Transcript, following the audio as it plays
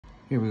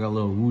Here we got a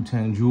little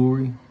Wu-Tang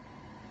jewelry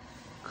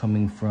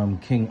coming from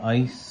King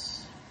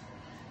Ice.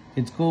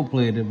 It's gold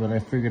plated, but I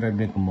figured I'd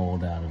make a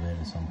mold out of it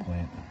at some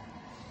point.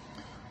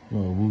 A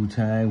little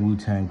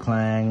Wu-Tang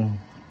Clang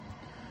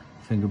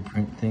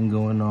fingerprint thing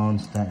going on,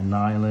 Staten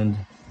Island.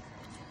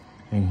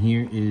 And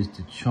here is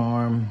the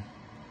charm.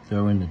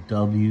 Throw in the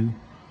W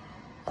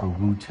for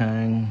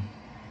Wu-Tang.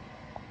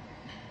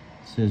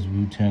 It says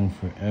Wu-Tang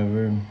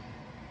forever.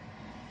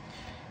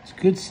 It's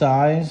good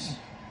size.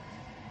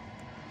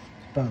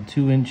 About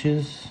 2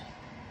 inches.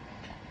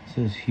 It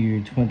says here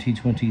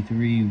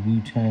 2023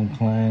 Wu-Tang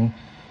Clan.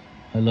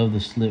 I love the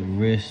slit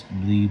wrist,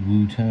 bleed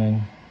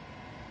Wu-Tang.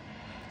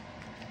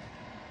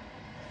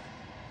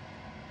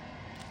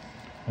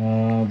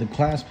 The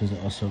clasp is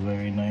also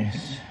very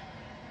nice.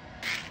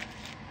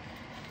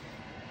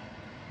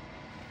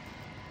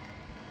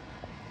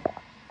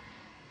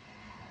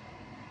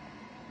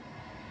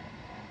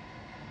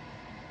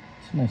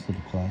 It's a nice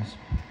little clasp.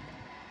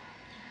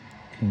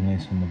 King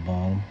Ice on the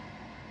bottom.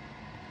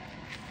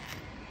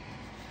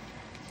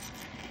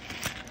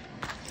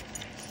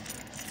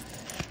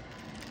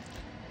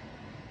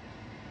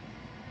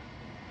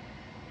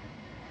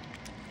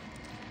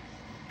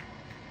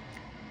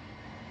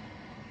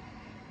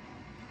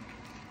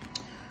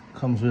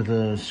 Comes with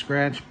a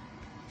scratch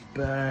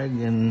bag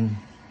and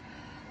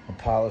a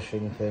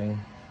polishing thing.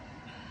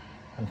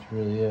 That's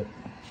really it.